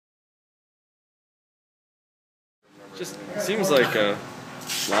Just seems like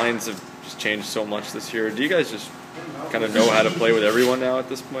lines have just changed so much this year. Do you guys just kind of know how to play with everyone now at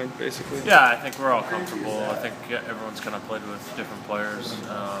this point, basically? Yeah, I think we're all comfortable. I think everyone's kind of played with different players.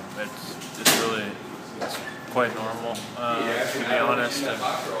 It's quite normal, to be honest. And,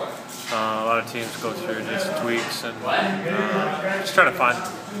 a lot of teams go through just tweaks and just trying to find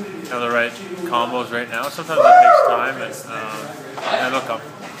the right combos right now. Sometimes it takes time, and it'll come.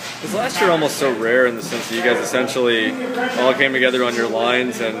 Was last year almost so rare in the sense that you guys essentially all came together on your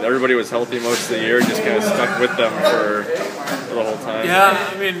lines and everybody was healthy most of the year, just kind of stuck with them for the whole time? Yeah,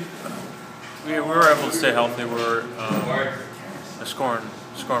 I mean, we were able to stay healthy. We were scoring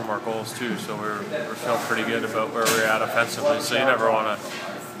more goals too, so we're feeling pretty good about where we're at offensively. So you never want to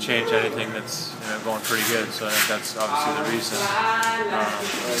change anything that's going pretty good. So I think that's obviously the reason.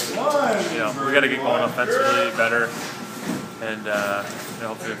 We got to get going offensively better, and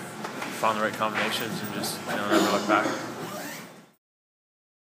hopefully found the right combinations and just never look back.